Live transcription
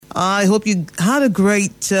I hope you had a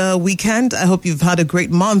great weekend. I hope you've had a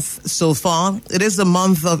great month so far. It is the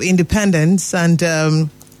month of independence, and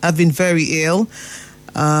I've been very ill.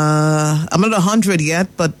 I'm not 100 yet,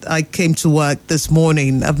 but I came to work this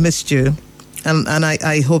morning. I've missed you, and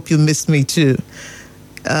I hope you missed me too.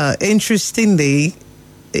 Interestingly,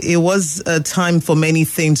 it was a time for many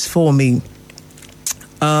things for me.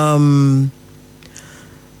 I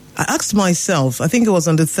asked myself, I think it was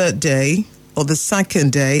on the third day or the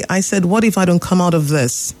second day, I said, what if I don't come out of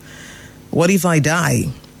this? What if I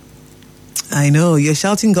die? I know you're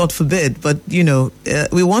shouting, God forbid, but we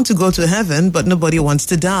want to go to heaven, but nobody wants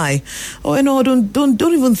to die. Oh, don't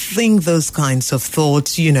even think those kinds of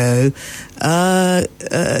thoughts. It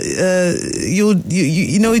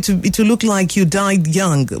will look like you died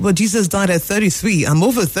young, but Jesus died at 33. I'm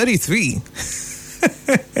over 33.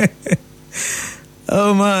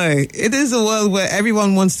 Oh my! It is a world where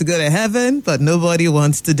everyone wants to go to heaven, but nobody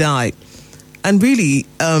wants to die. And really,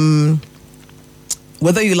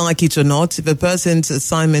 whether you like it or not, if a person's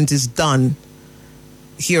assignment is done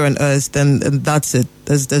here on earth, then that's it.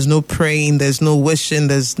 There's no praying, there's no wishing,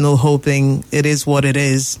 there's no hoping. It is what it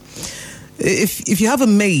is. If you have a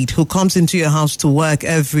maid who comes into your house to work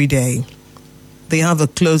every day, they have a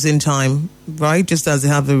closing time, right? Just as they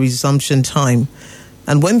have a resumption time.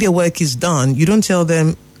 And when their work is done, you don't tell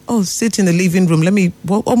them, oh, sit in the living room.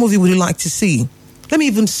 What movie would you like to see? Let me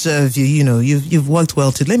even serve you. You've worked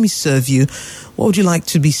well today. Let me serve you. What would you like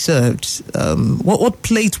to be served? What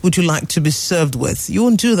plate would you like to be served with? You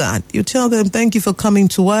won't do that. You tell them, thank you for coming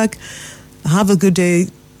to work. Have a good day.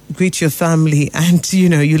 Greet your family. And,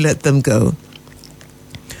 you let them go.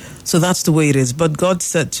 So that's the way it is. But God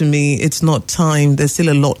said to me, it's not time. There's still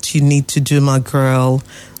a lot you need to do, my girl,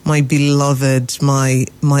 my beloved, my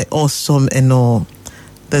awesome and all.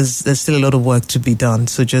 There's still a lot of work to be done.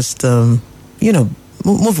 So just,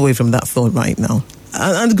 move away from that thought right now.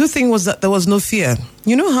 And the good thing was that there was no fear.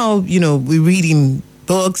 You know how, we read in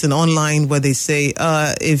books and online where they say,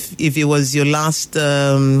 if it was your last,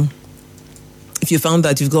 if you found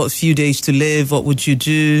that you've got a few days to live, what would you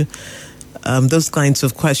do? Those kinds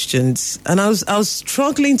of questions. And I was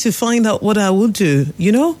struggling to find out what I would do.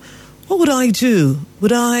 What would I do?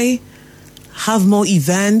 Would I have more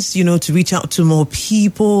events, to reach out to more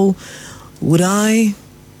people? Would I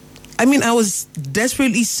was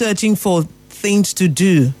desperately searching for things to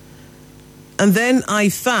do. And then I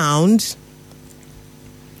found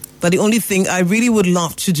that the only thing I really would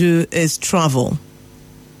love to do is travel.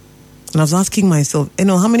 And I was asking myself,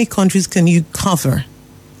 how many countries can you cover?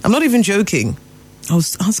 I'm not even joking. I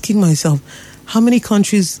was asking myself, how many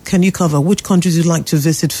countries can you cover? Which countries you'd like to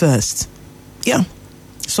visit first? Yeah.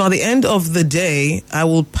 So at the end of the day, I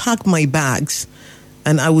will pack my bags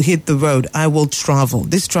and I will hit the road. I will travel.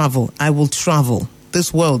 I will travel.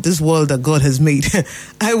 This world that God has made.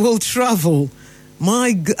 I will travel.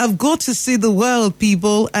 I've got to see the world,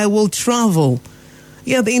 people. I will travel.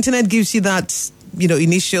 Yeah, the internet gives you that,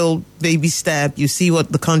 initial baby step. You see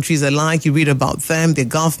what the countries are like. You read about them, their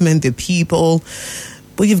government, their people.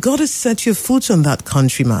 But you've got to set your foot on that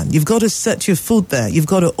country, man. You've got to set your foot there. You've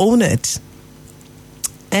got to own it.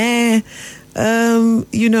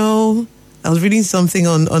 I was reading something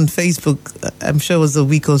on Facebook, I'm sure it was a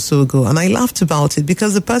week or so ago, and I laughed about it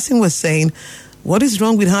because the person was saying, what is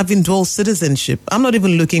wrong with having dual citizenship? I'm not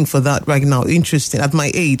even looking for that right now. Interesting. At my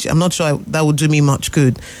age, I'm not sure that would do me much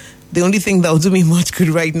good. The only thing that would do me much good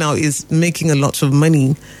right now is making a lot of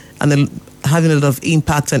money and having a lot of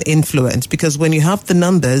impact and influence, because when you have the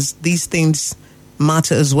numbers, these things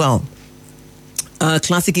matter as well. A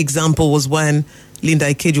classic example was when Linda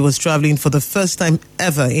Ikeji was traveling for the first time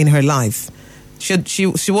ever in her life. She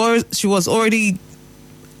was already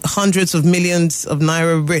hundreds of millions of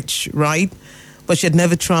naira rich, right? But she had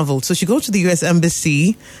never traveled. So she goes to the U.S.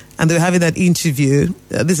 Embassy and they were having that interview.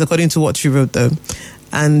 This is according to what she wrote, though.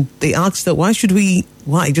 And they asked her, why should we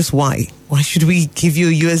give you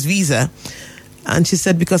a U.S. visa? And she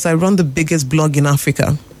said, because I run the biggest blog in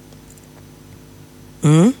Africa.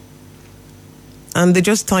 And they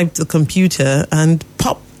just typed the computer and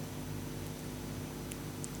pop.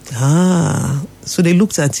 So they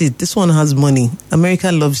looked at it. This one has money.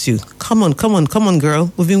 America loves you. Come on,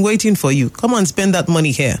 girl. We've been waiting for you. Come on, spend that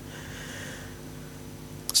money here.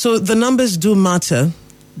 So the numbers do matter.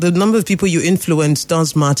 The number of people you influence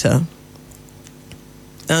does matter.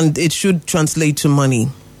 And it should translate to money.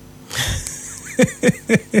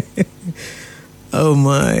 Oh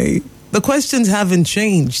my. The questions haven't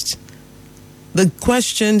changed. The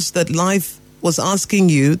questions that life was asking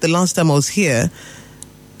you the last time I was here,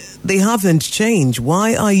 they haven't changed.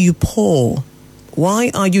 Why are you poor?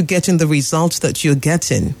 Why are you getting the results that you're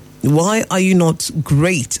getting? Why are you not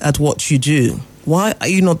great at what you do? Why are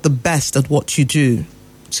you not the best at what you do?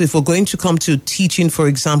 So if we're going to come to teaching, for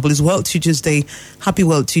example, it's World Teachers Day. Happy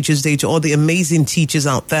World Teachers Day to all the amazing teachers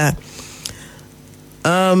out there.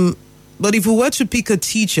 But if we were to pick a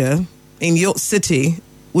teacher in your city,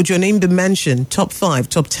 would your name be mentioned? Top 5,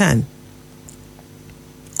 top 10?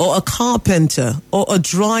 Or a carpenter, or a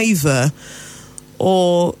driver,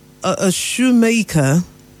 or a shoemaker,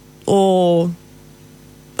 or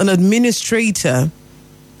an administrator,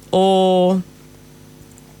 or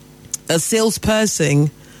a salesperson,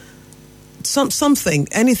 something,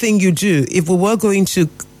 anything you do. If we were going to,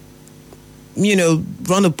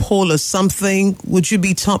 run a poll or something, would you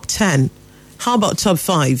be top 10? How about top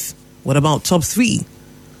 5? What about top 3?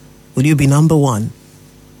 Will you be number 1?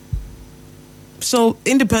 So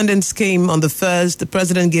independence came on the 1st. The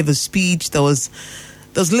president gave a speech. There was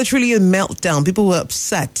literally a meltdown. People were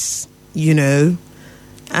upset,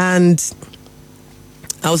 And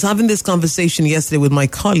I was having this conversation yesterday with my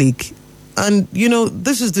colleague. And,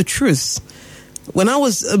 this is the truth. When I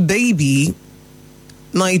was a baby,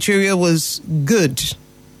 Nigeria was good,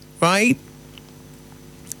 right?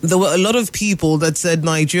 There were a lot of people that said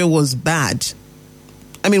Nigeria was bad.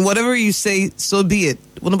 I mean, whatever you say, so be it.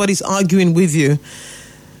 Nobody's arguing with you.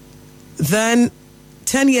 Then,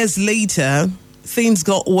 10 years later, things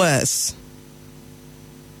got worse.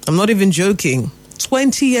 I'm not even joking.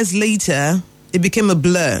 20 years later, it became a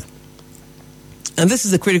blur. And this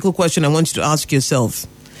is a critical question I want you to ask yourself.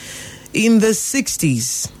 In the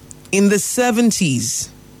 60s, in the 70s,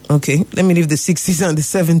 okay, let me leave the 60s and the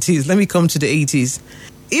 70s. Let me come to the 80s.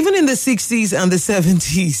 Even in the 60s and the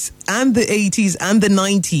 70s and the 80s and the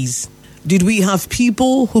 90s, did we have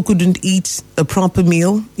people who couldn't eat a proper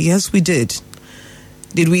meal? Yes, we did.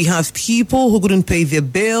 Did we have people who couldn't pay their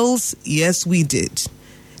bills? Yes, we did.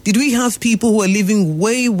 Did we have people who were living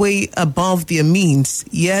way, way above their means?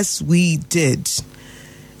 Yes, we did.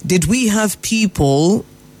 Did we have people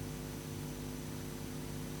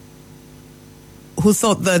who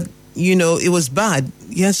thought that, it was bad?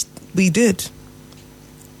 Yes, we did.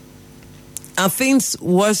 Are things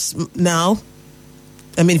worse now?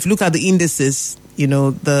 I mean, if you look at the indices,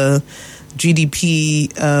 the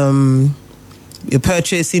GDP, your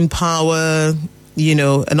purchasing power,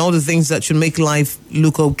 and all the things that should make life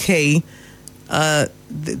look okay,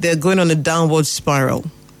 they're going on a downward spiral.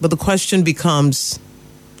 But the question becomes,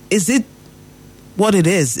 is it what it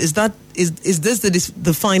is? Is this the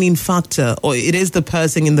defining factor, or it is the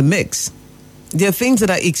person in the mix? There are things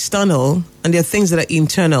that are external and there are things that are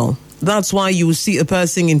internal. That's why you will see a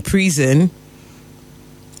person in prison,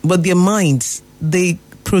 but their minds, they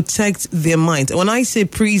protect their minds. When I say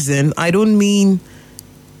prison, I don't mean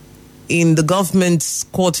in the government's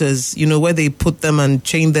quarters, where they put them and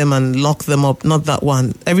chain them and lock them up. Not that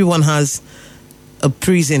one. Everyone has a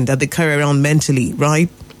prison that they carry around mentally, right?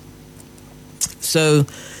 So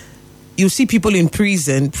you see people in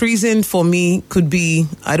prison. Prison for me could be,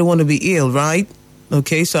 I don't want to be ill, right?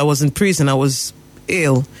 Okay, so I was in prison. I was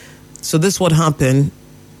ill. So this is what happened.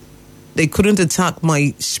 They couldn't attack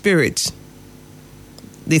my spirit.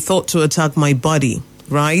 They thought to attack my body,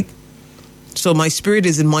 right? So my spirit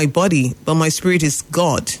is in my body, but my spirit is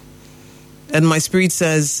God. And my spirit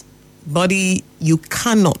says, body, you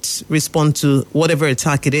cannot respond to whatever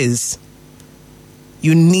attack it is.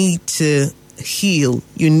 You need to heal.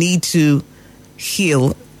 You need to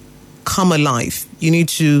heal, come alive. You need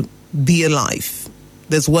to be alive.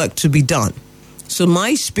 There's work to be done. So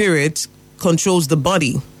my spirit controls the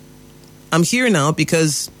body. I'm here now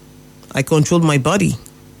because I controlled my body.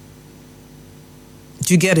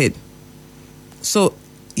 Do you get it? So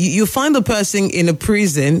you find the person in a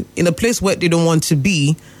prison, in a place where they don't want to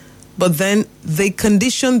be, but then they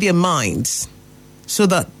condition their minds so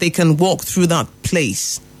that they can walk through that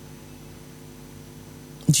place.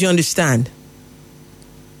 Do you understand?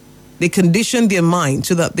 They condition their mind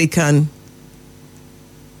so that they can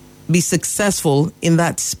be successful in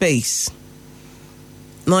that space.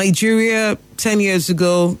 Nigeria, 10 years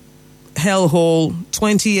ago, hellhole.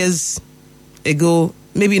 20 years ago,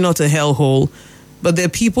 maybe not a hellhole, but there are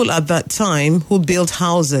people at that time who built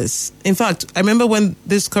houses. In fact, I remember when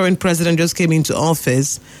this current president just came into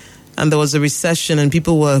office and there was a recession and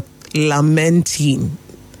people were lamenting.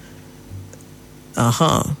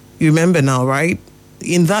 You remember now, right?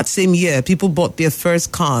 In that same year, people bought their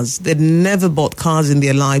first cars. They'd never bought cars in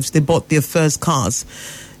their lives. They bought their first cars.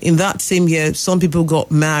 In that same year, some people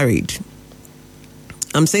got married.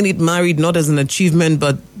 I'm saying it married not as an achievement,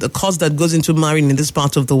 but the cost that goes into marrying in this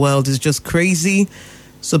part of the world is just crazy.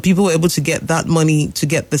 So people were able to get that money to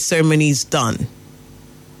get the ceremonies done,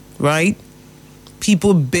 right?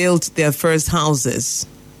 People built their first houses.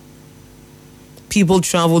 People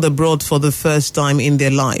traveled abroad for the first time in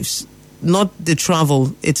their lives. Not the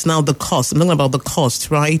travel, it's now the cost. I'm talking about the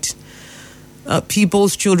cost, right?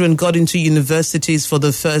 People's children got into universities for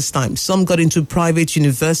the first time. Some got into private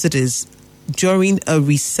universities during a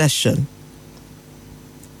recession.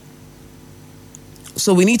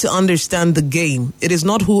 So we need to understand the game. It is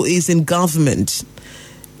not who is in government.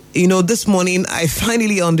 You know, this morning I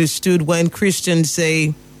finally understood when Christians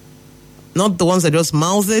say, not the ones that just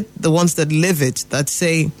mouth it, the ones that live it, that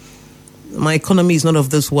say, my economy is not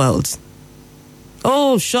of this world.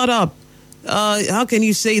 Oh, shut up. How can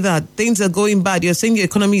you say that? Things are going bad. You're saying the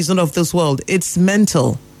economy is not of this world. It's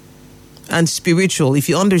mental and spiritual. If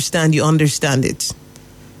you understand, you understand it.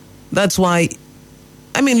 That's why,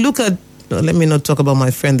 I mean, look at, let me not talk about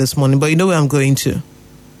my friend this morning, but you know where I'm going to.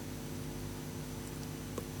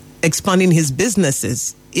 Expanding his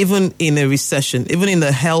businesses, even in a recession, even in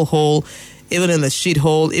the hellhole, even in the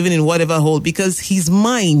shithole, even in whatever hole, because his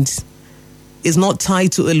mind is not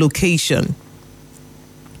tied to a location.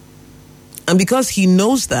 And because he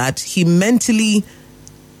knows that, he mentally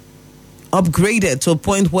upgraded to a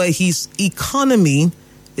point where his economy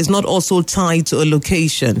is not also tied to a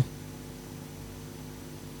location.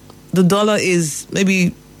 The dollar is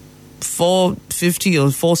maybe $4.50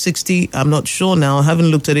 or $4.60. I'm not sure now. I haven't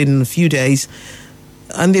looked at it in a few days.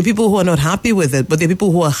 And there are people who are not happy with it, but there are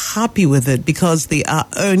people who are happy with it because they are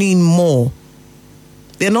earning more.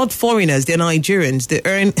 They're not foreigners. They're Nigerians. They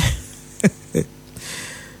earn...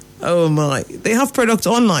 Oh my. They have products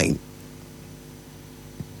online.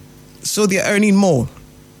 So they're earning more.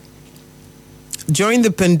 During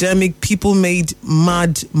the pandemic, people made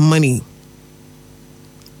mad money.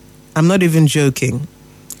 I'm not even joking.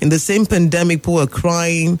 In the same pandemic, people were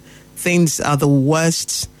crying. Things are the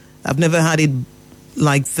worst. I've never had it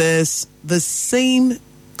like this. The same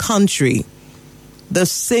country, the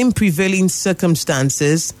same prevailing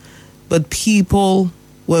circumstances, but people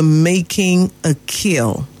were making a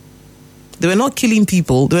kill. They were not killing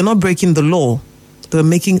people. They were not breaking the law. They were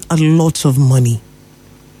making a lot of money.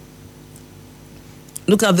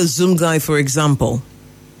 Look at the Zoom guy, for example.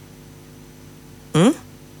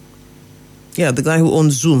 Yeah, the guy who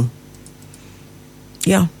owns Zoom.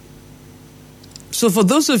 Yeah. So for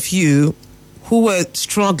those of you who were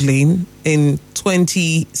struggling in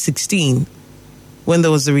 2016, when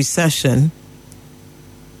there was a recession,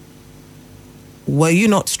 were you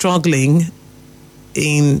not struggling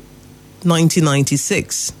in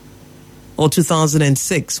 1996 or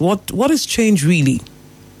 2006? What has changed really?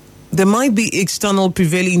 There might be external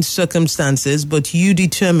prevailing circumstances, but you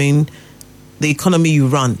determine the economy you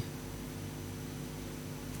run.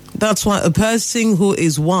 That's why a person who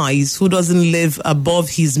is wise, who doesn't live above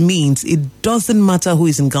his means, it doesn't matter who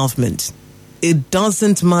is in government. It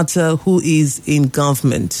doesn't matter who is in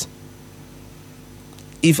government.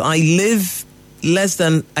 If I live less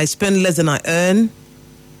than, I spend less than I earn,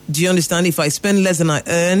 do you understand? If I spend less than I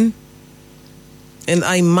earn and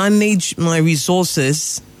I manage my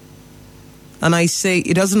resources and I say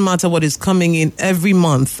it doesn't matter what is coming in every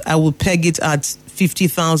month, I will peg it at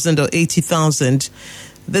 50,000 or 80,000.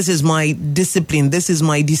 This is my discipline. This is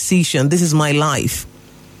my decision. This is my life.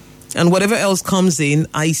 And whatever else comes in,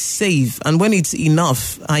 I save. And when it's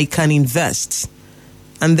enough, I can invest.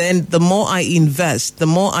 And then the more I invest, the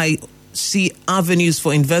more I see avenues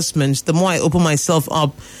for investments, the more I open myself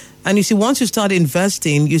up. And you see, once you start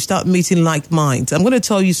investing, you start meeting like minds. I'm going to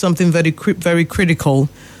tell you something very critical.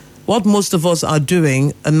 What most of us are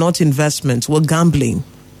doing are not investments. We're gambling.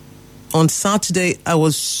 On Saturday, I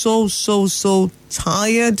was so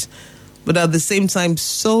tired, but at the same time,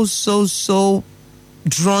 so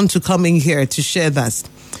drawn to coming here to share this.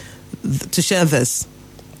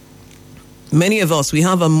 Many of us, we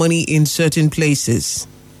have our money in certain places.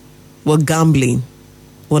 We're gambling.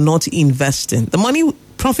 We're not investing. The money,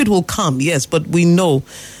 profit will come, yes, but we know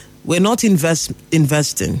we're not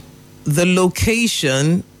investing. The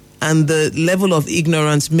location and the level of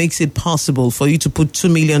ignorance makes it possible for you to put 2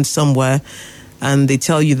 million somewhere and they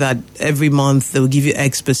tell you that every month they'll give you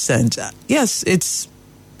X percent. Yes, it's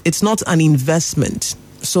not an investment.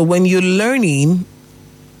 So when you're learning,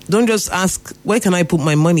 don't just ask, where can I put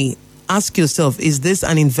my money? Ask yourself, is this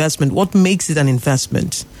an investment? What makes it an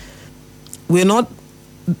investment? We're not,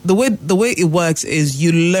 the way it works is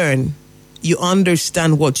you learn, you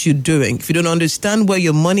understand what you're doing. If you don't understand where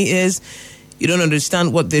your money is, you don't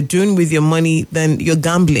understand what they're doing with your money, then you're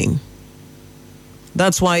gambling.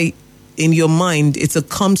 That's why in your mind, it's a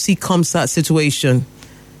come-see, come-sat situation.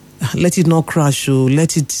 Let it not crash,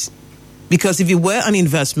 let it... Because if it were an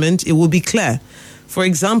investment, it would be clear. For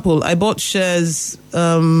example, I bought shares,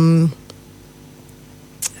 I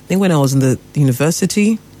think when I was in the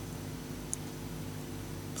university.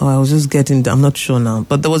 I was just I'm not sure now.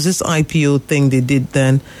 But there was this IPO thing they did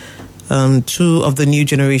then, two of the new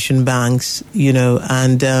generation banks,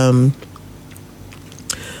 and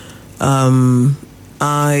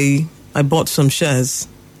I bought some shares,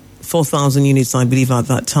 4,000 units, I believe, at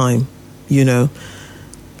that time,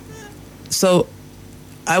 So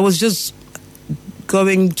I was just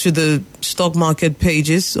going to the stock market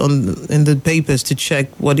pages in the papers to check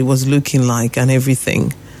what it was looking like and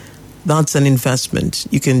everything. That's an investment.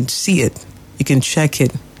 You can see it. You can check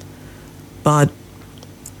it. But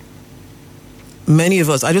many of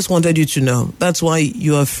us, I just wanted you to know, that's why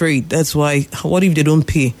you're afraid. That's why, what if they don't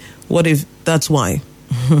pay? What if, that's why.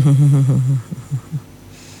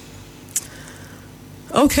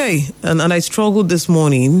 Okay, and I struggled this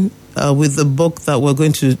morning with the book that we're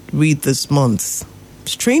going to read this month.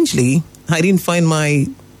 Strangely, I didn't find my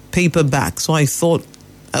paperback, so I thought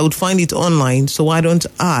I would find it online, so why don't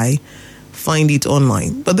I find it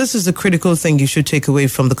online? But this is the critical thing you should take away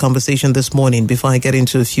from the conversation this morning before I get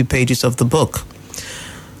into a few pages of the book.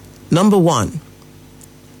 Number one,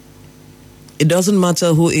 it doesn't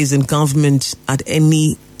matter who is in government at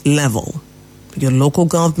any level. Your local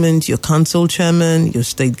government, your council chairman, your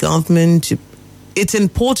state government. It's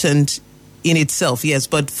important in itself, yes,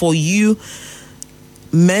 but for you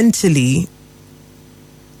mentally,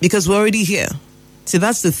 because we're already here. See,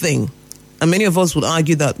 that's the thing. And many of us would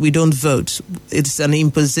argue that we don't vote. It's an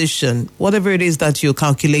imposition. Whatever it is that you're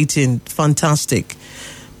calculating, fantastic.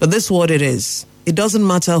 But this is what it is. It doesn't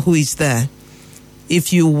matter who is there.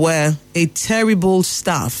 If you were a terrible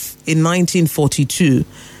staff in 1942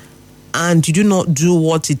 and you do not do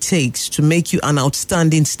what it takes to make you an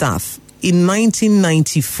outstanding staff, in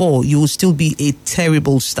 1994, you will still be a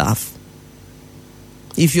terrible staff.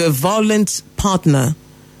 If you're a violent partner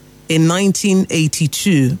in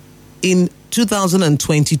 1982, in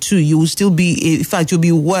 2022, you will still be, in fact, you'll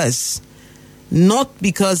be worse. Not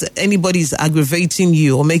because anybody is aggravating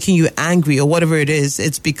you or making you angry or whatever it is.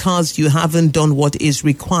 It's because you haven't done what is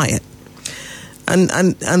required.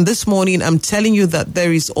 And this morning, I'm telling you that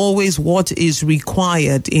there is always what is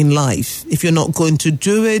required in life. If you're not going to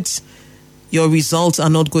do it, your results are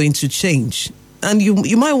not going to change. And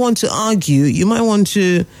you might want to argue, you might want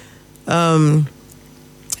to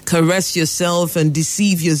caress yourself and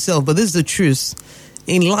deceive yourself, but this is the truth.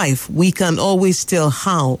 In life, we can always tell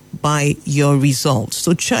how by your results.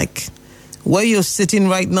 So check. Where you're sitting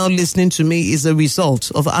right now listening to me is a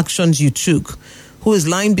result of actions you took. Who is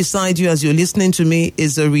lying beside you as you're listening to me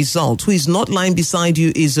is a result. Who is not lying beside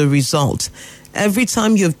you is a result. Every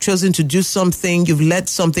time you've chosen to do something, you've let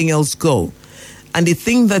something else go. And the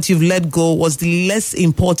thing that you've let go was the less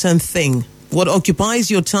important thing. What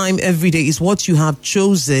occupies your time every day is what you have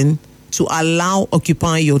chosen to allow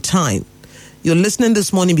occupy your time. You're listening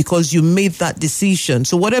this morning because you made that decision.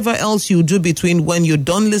 So whatever else you do between when you're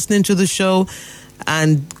done listening to the show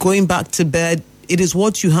and going back to bed, it is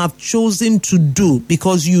what you have chosen to do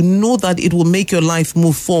because you know that it will make your life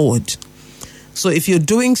move forward. So if you're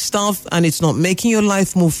doing stuff and it's not making your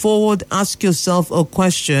life move forward, ask yourself a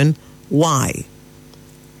question, why?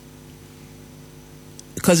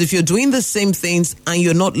 Because if you're doing the same things and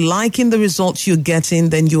you're not liking the results you're getting,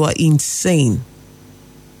 then you are insane.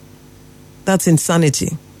 That's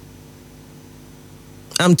insanity.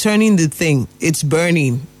 I'm turning the thing. It's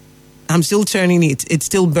burning. I'm still turning it. It's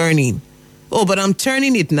still burning. Oh, but I'm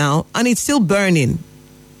turning it now and it's still burning.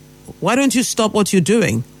 Why don't you stop what you're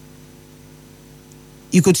doing?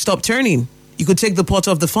 You could stop turning. You could take the pot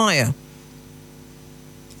off the fire.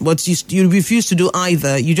 But you refuse to do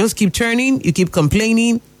either. You just keep turning, you keep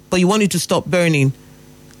complaining, but you want it to stop burning.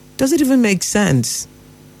 Does it even make sense?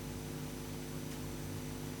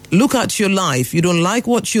 Look at your life. You don't like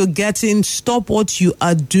what you're getting, stop what you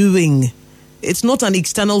are doing. It's not an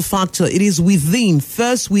external factor. It is within.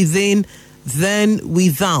 First within, then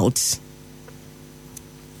without.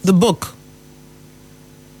 The book.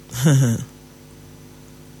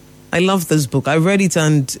 I love this book. I read it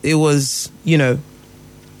and it was,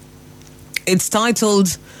 it's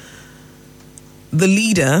titled The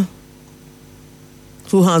Leader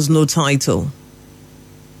Who Has No Title.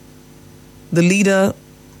 The Leader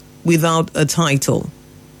Without a Title.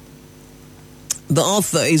 The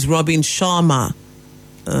author is Robin Sharma,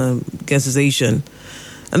 guess is Asian.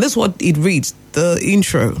 And this is what it reads, the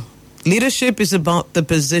intro. Leadership is less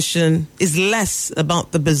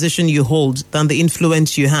about the position you hold than the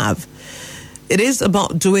influence you have. It is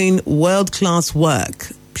about doing world-class work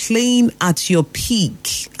playing at your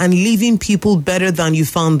peak and leaving people better than you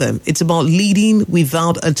found them. It's about leading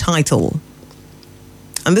without a title.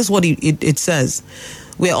 And this is what it says.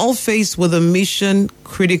 We're all faced with a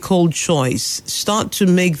mission-critical choice. Start to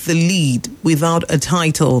make the lead without a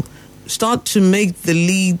title. Start to make the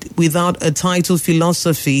lead without a title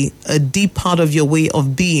philosophy a deep part of your way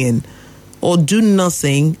of being, or do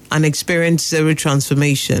nothing and experience zero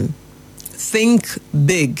transformation. Think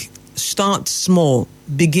big. Start small.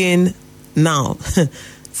 Begin now.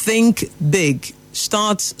 Think big.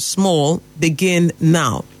 Start small. Begin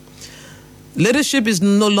now. Leadership is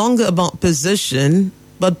no longer about position,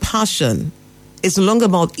 but passion. It's no longer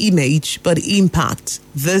about image, but impact.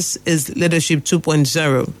 This is Leadership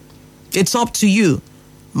 2.0. It's up to you.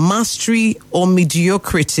 Mastery or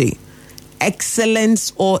mediocrity.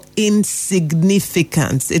 Excellence or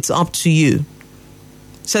insignificance. It's up to you.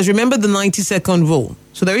 It says, remember the 90-second rule.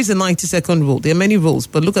 So there is a 90-second rule. There are many rules,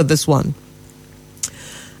 but look at this one.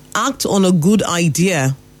 Act on a good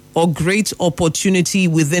idea or great opportunity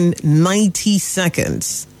within 90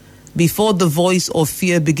 seconds before the voice of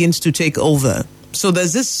fear begins to take over. So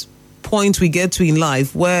there's this point we get to in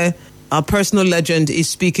life where our personal legend is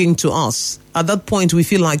speaking to us. At that point, we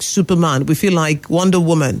feel like Superman. We feel like Wonder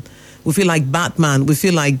Woman. We feel like Batman. We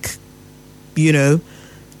feel like,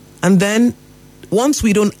 and then once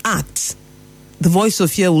we don't act, the voice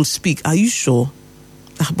of fear will speak. Are you sure?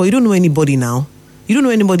 But you don't know anybody now. You don't know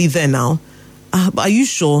anybody there now. Are you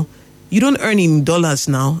sure? You don't earn in dollars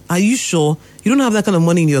now. Are you sure? You don't have that kind of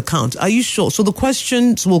money in your account. Are you sure? So the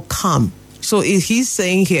questions will come. So he's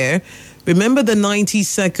saying here, remember the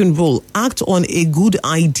 90-second rule. Act on a good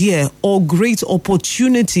idea or great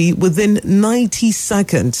opportunity within 90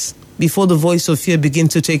 seconds before the voice of fear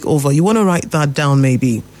begins to take over. You want to write that down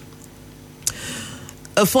maybe.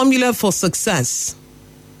 A formula for success.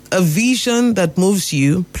 A vision that moves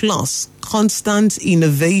you plus constant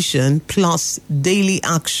innovation plus daily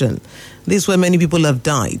action. This is where many people have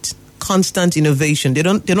died. Constant innovation.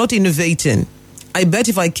 They're not innovating. I bet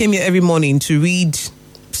if I came here every morning to read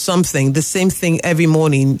something, the same thing every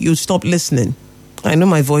morning, you'd stop listening. I know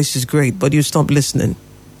my voice is great, but you stop listening.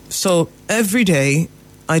 So every day,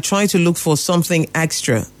 I try to look for something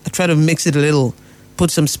extra. I try to mix it a little,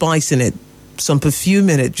 put some spice in it, some perfume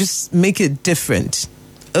in it, just make it different.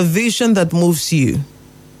 A vision that moves you,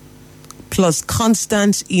 plus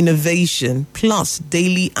constant innovation, plus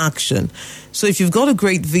daily action. So if you've got a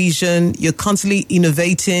great vision, you're constantly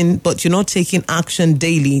innovating, but you're not taking action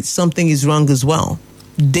daily, something is wrong as well.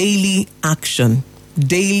 Daily action.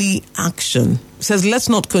 Daily action. It says, let's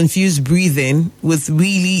not confuse breathing with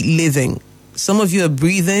really living. Some of you are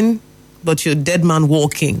breathing, but you're a dead man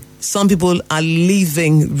walking. Some people are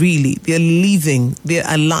living really. They're living. They're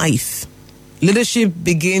alive. Leadership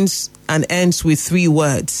begins and ends with 3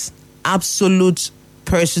 words. Absolute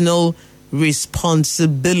personal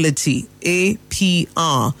responsibility.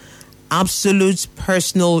 APR. Absolute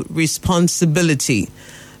personal responsibility.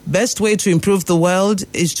 Best way to improve the world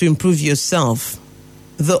is to improve yourself.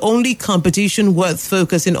 The only competition worth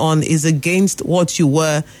focusing on is against what you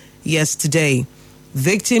were yesterday.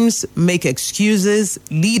 Victims make excuses.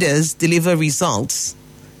 Leaders deliver results.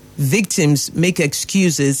 Victims make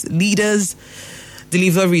excuses. Leaders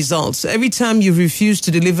deliver results. Every time you refuse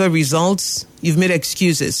to deliver results, you've made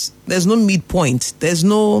excuses. There's no midpoint. There's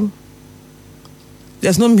no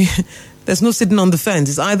sitting on the fence.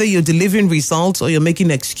 It's either you're delivering results or you're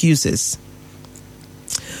making excuses.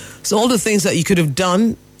 So all the things that you could have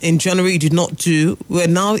done in January you did not do, we're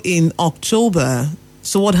now in October.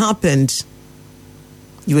 So what happened?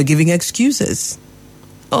 You were giving excuses.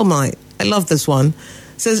 Oh my, I love this one.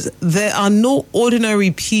 It says, there are no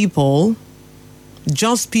ordinary people,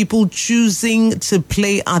 just people choosing to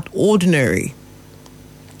play at ordinary.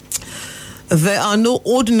 There are no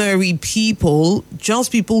ordinary people,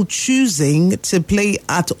 just people choosing to play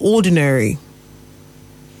at ordinary.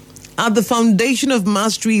 At the foundation of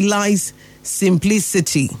mastery lies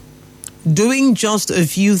simplicity, doing just a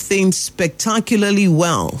few things spectacularly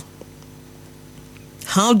well.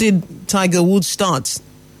 How did Tiger Woods start?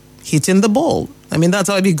 Hitting the ball. I mean, that's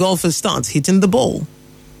how every golfer starts, hitting the ball.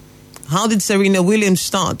 How did Serena Williams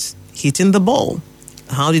start? Hitting the ball.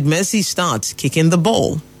 How did Messi start? Kicking the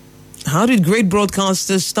ball. How did great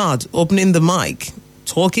broadcasters start? Opening the mic,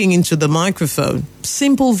 talking into the microphone.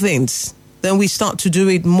 Simple things. Then we start to do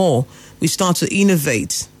it more. We start to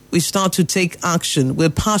innovate. We start to take action. We're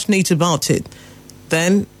passionate about it.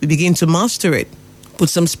 Then we begin to master it. Put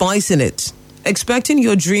some spice in it. Expecting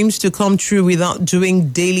your dreams to come true without doing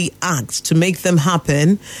daily acts to make them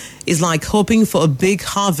happen is like hoping for a big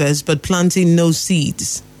harvest but planting no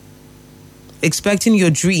seeds. expecting your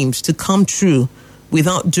dreams to come true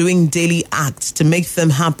without doing daily acts to make them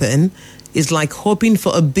happen is like hoping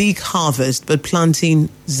for a big harvest but planting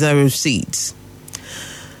 0 seeds.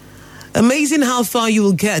 Amazing how far you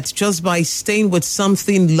will get just by staying with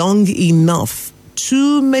something long enough.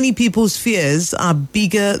 Too many people's fears are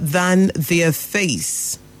bigger than their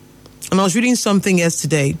faith. And I was reading something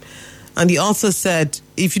yesterday, and the author said,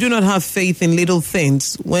 if you do not have faith in little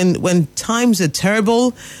things, when times are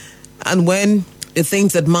terrible and when the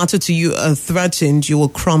things that matter to you are threatened, you will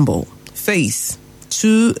crumble. Faith.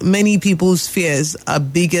 Too many people's fears are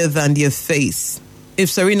bigger than their faith. If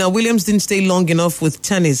Serena Williams didn't stay long enough with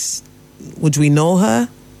tennis, would we know her?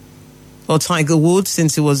 Or Tiger Woods,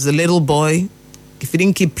 since he was a little boy? If he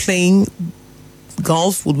didn't keep playing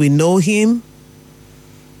golf, would we know him?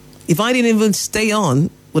 If I didn't even stay on,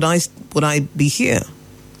 would I be here?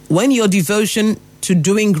 When your devotion to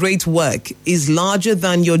doing great work is larger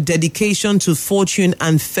than your dedication to fortune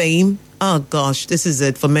and fame, oh gosh, this is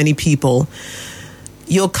it for many people.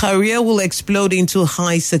 Your career will explode into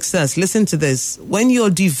high success. Listen to this. When your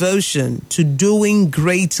devotion to doing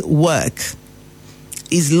great work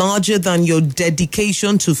is larger than your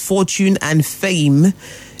dedication to fortune and fame,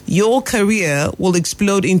 your career will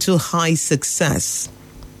explode into high success.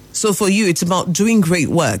 So for you, it's about doing great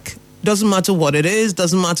work. Doesn't matter what it is,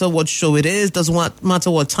 doesn't matter what show it is, doesn't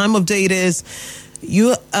matter what time of day it is.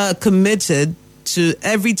 You are committed to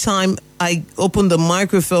every time I open the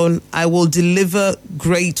microphone, I will deliver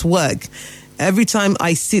great work. Every time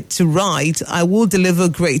I sit to write, I will deliver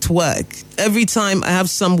great work. Every time I have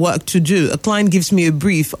some work to do, a client gives me a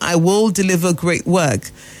brief, I will deliver great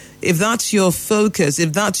work. If that's your focus,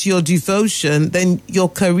 if that's your devotion, then your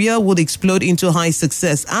career would explode into high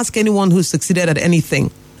success. Ask anyone who succeeded at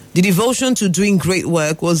anything. The devotion to doing great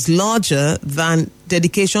work was larger than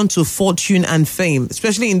dedication to fortune and fame,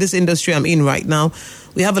 especially in this industry I'm in right now.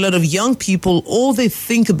 We have a lot of young people, all they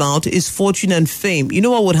think about is fortune and fame. You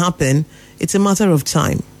know what would happen? It's a matter of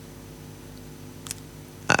time.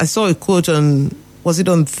 I saw a quote was it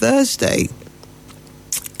on Thursday?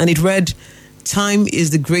 And it read, time is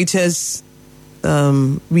the greatest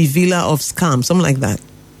revealer of scams, something like that.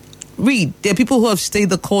 Read, there are people who have stayed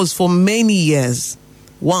the course for many years.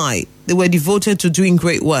 Why? They were devoted to doing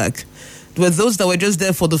great work. There were those that were just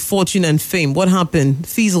there for the fortune and fame. What happened?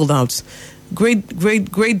 Fizzled out. Great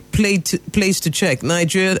place to check.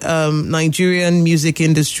 Nigerian music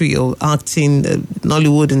industry or acting,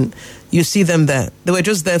 Nollywood, and you see them there. They were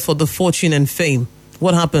just there for the fortune and fame.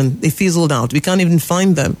 What happened? They fizzled out. We can't even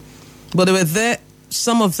find them. But they were there,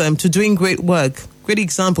 some of them, to doing great work. Great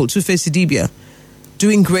example, Two-Face Idibia,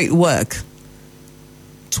 doing great work.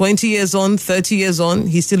 20 years on, 30 years on,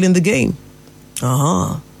 he's still in the game.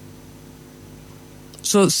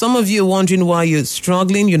 So some of you are wondering why you're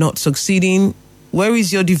struggling, you're not succeeding. Where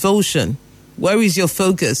is your devotion? Where is your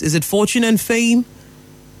focus? Is it fortune and fame?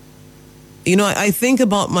 You know, I think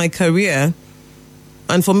about my career,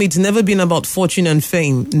 and for me, it's never been about fortune and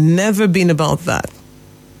fame. Never been about that.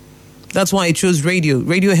 That's why I chose radio.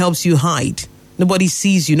 Radio helps you hide. Nobody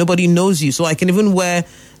sees you. Nobody knows you. So I can even wear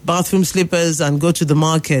bathroom slippers and go to the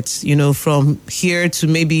market, you know, from here to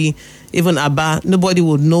maybe even Aba. Nobody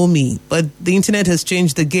would know me. But the internet has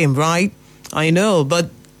changed the game, right? I know. But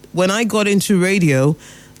when I got into radio,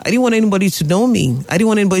 I didn't want anybody to know me. I didn't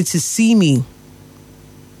want anybody to see me.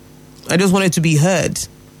 I just wanted to be heard.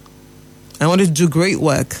 I wanted to do great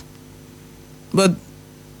work. But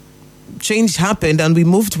change happened and we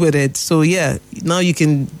moved with it. So yeah, now you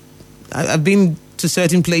can... I've been to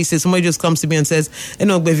certain places. Somebody just comes to me and says,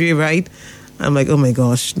 Bevi, right? I'm like, oh my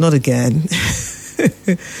gosh, not again.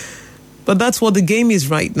 But that's what the game is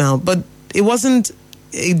right now. But it wasn't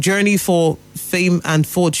a journey for fame and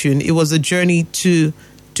fortune. It was a journey to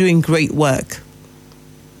doing great work.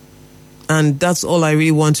 And that's all I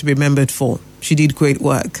really want to be remembered for. She did great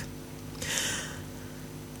work.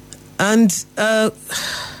 And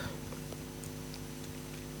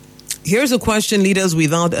here's a question leaders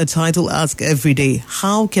without a title ask every day.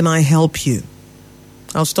 How can I help you?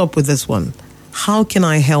 I'll stop with this one. How can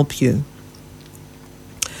I help you?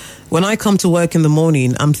 When I come to work in the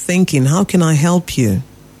morning, I'm thinking, how can I help you?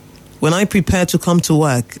 When I prepare to come to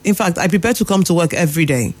work, in fact, I prepare to come to work every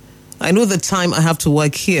day. I know the time I have to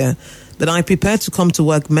work here, that I prepare to come to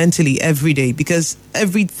work mentally every day because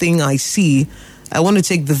everything I see, I want to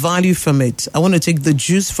take the value from it. I want to take the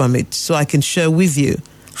juice from it so I can share with you.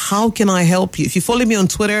 How can I help you? If you follow me on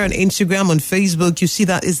Twitter, on Instagram, on Facebook, you see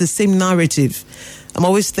that it's the same narrative. I'm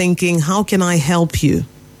always thinking, how can I help you?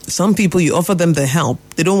 Some people, you offer them the help.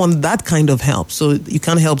 They don't want that kind of help, so you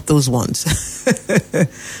can't help those ones.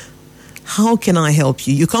 How can I help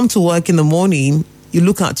you? You come to work in the morning, you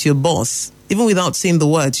look at your boss. Even without saying the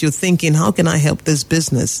words, you're thinking, how can I help this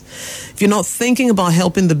business? If you're not thinking about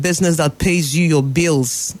helping the business that pays you your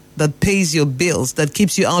bills, that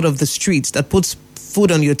keeps you out of the streets, that puts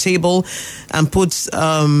food on your table and puts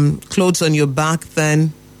clothes on your back,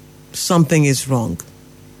 then something is wrong.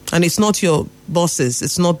 And it's not your bosses,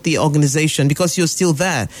 it's not the organization, because you're still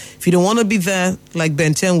there. If you don't want to be there, like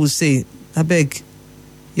Ben 10 will say, I beg,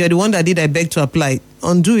 you're the one that did I beg to apply.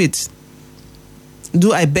 Undo it.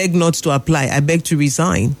 Do I beg not to apply? I beg to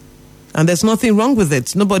resign. And there's nothing wrong with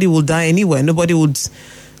it. Nobody will die anywhere. Nobody would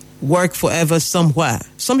work forever somewhere.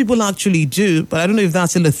 Some people actually do, but I don't know if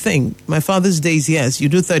that's still a thing. My father's days, yes. You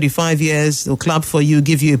do 35 years, they'll clap for you,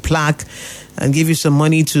 give you a plaque, and give you some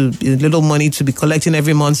money little money to be collecting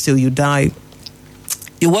every month till you die.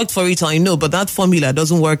 You worked for it, I know, but that formula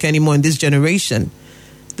doesn't work anymore in this generation.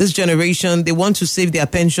 This generation, they want to save their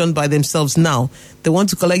pension by themselves now. They want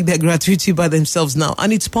to collect their gratuity by themselves now.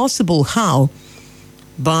 And it's possible. How?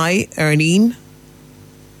 By earning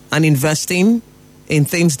and investing in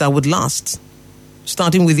things that would last,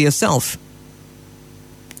 starting with yourself.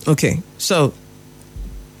 Okay, so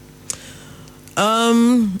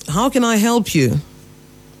how can I help you?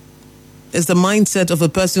 It's the mindset of a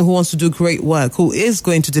person who wants to do great work, who is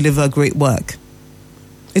going to deliver great work.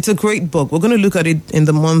 It's a great book. We're going to look at it in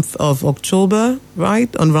the month of October,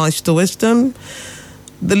 right? On Rise to Wisdom.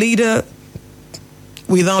 The Leader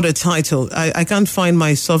Without a Title. I can't find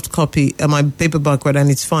my soft copy, my paperback, and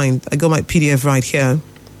it's fine. I got my PDF right here.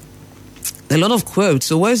 A lot of quotes.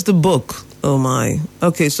 So where's the book? Oh my.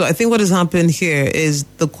 Okay, so I think what has happened here is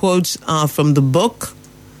the quotes are from the book.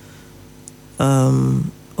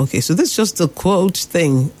 Okay, so this is just a quote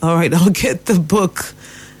thing. All right, I'll get the book.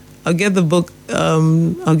 The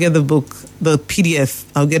PDF.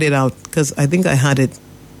 I'll get it out because I think I had it.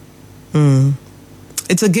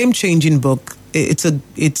 It's a game-changing book. It's a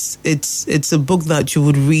book that you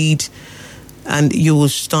would read and you will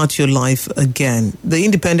start your life again. The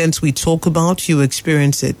independence we talk about, you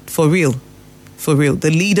experience it for real. For real.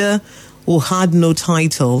 The Leader Who Had No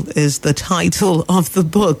Title is the title of the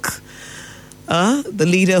book. The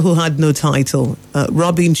Leader Who Had No Title.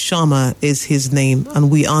 Robin Sharma is his name, and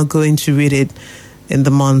we are going to read it in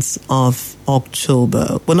the month of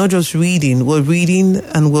October. We're not just reading, we're reading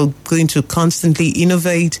and we're going to constantly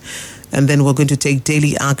innovate, and then we're going to take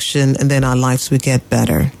daily action, and then our lives will get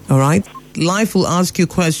better. All right? Life will ask you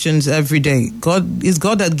questions every day. God is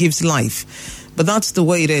God that gives life. But that's the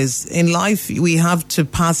way it is. In life, we have to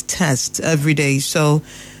pass tests every day. So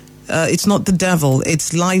it's not the devil.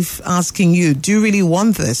 It's life asking you, do you really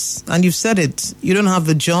want this? And you've said it. You don't have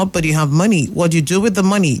a job, but you have money. What do you do with the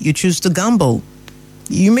money? You choose to gamble.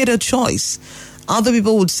 You made a choice. Other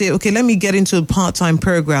people would say, okay, let me get into a part-time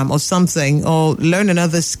program or something, or learn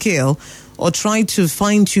another skill, or try to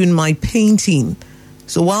fine-tune my painting.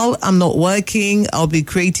 So while I'm not working, I'll be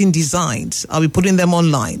creating designs. I'll be putting them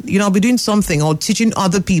online. I'll be doing something or teaching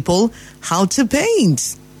other people how to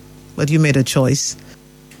paint. But you made a choice.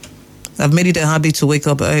 I've made it a habit to wake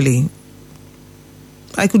up early.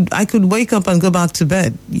 I could wake up and go back to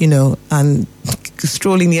bed, and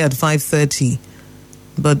strolling here at 5:30.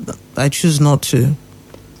 But I choose not to.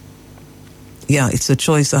 Yeah, it's a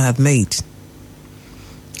choice I have made.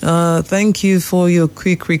 Thank you for your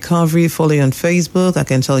quick recovery. Follow you on Facebook. I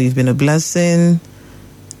can tell you've been a blessing.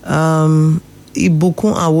 Ibukun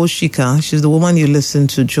Awoshika, she's the woman you listen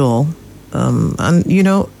to, Joel. And,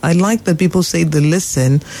 I like that people say they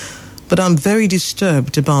listen, but I'm very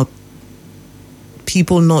disturbed about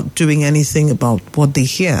people not doing anything about what they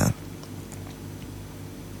hear.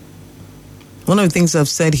 One of the things I've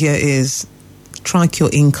said here is track your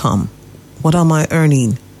income. What am I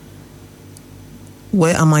earning?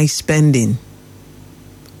 Where am I spending?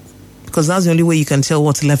 Because that's the only way you can tell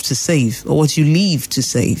what's left to save or what you leave to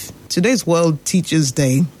save. Today's World Teachers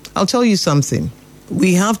Day. I'll tell you something.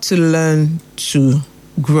 We have to learn to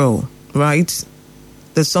grow, right?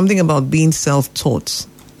 There's something about being self-taught.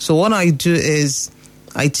 So what I do is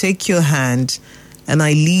I take your hand and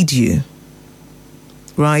I lead you,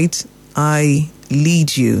 right? I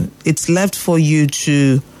lead you. It's left for you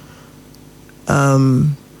to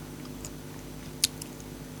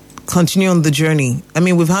continue on the journey. I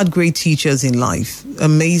mean, we've had great teachers in life,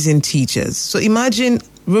 amazing teachers. So imagine,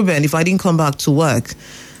 Ruben, if I didn't come back to work,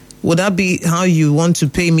 would that be how you want to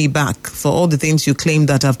pay me back for all the things you claim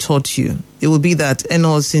that I've taught you? It would be that,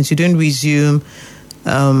 since you didn't resume,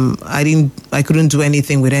 I couldn't do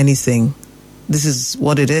anything with anything. This is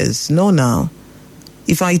what it is. No, now.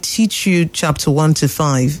 If I teach you chapter 1 to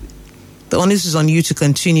 5, the onus is on you to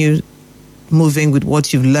continue moving with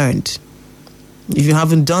what you've learned. If you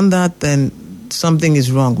haven't done that, then something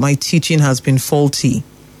is wrong. My teaching has been faulty,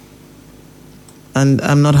 and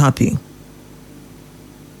I'm not happy.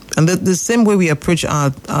 And the same way we approach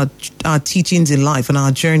our teachings in life and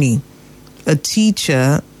our journey, a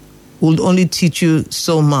teacher will only teach you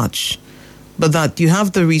so much, but that you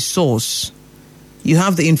have the resource, you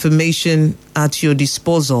have the information at your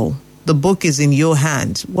disposal, the book is in your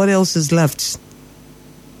hand. What else is left?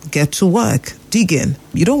 Get to work, dig in.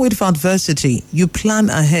 You don't wait for adversity. You plan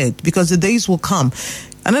ahead, because the days will come.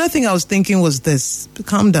 Another thing I was thinking was this: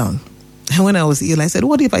 calm down. And when I was ill, I said,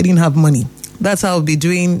 what if I didn't have money? That's how I'll be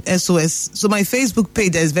doing SOS. So my Facebook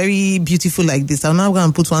page is very beautiful like this. I'm now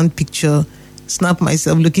going to put one picture, snap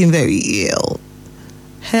myself looking very ill.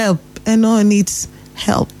 Help. And no one needs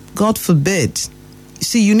help. God forbid. You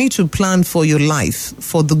see, you need to plan for your life,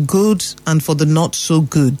 for the good and for the not so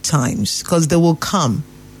good times, because they will come.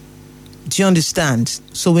 Do you understand?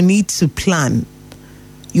 So we need to plan.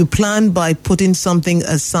 You plan by putting something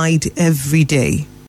aside every day.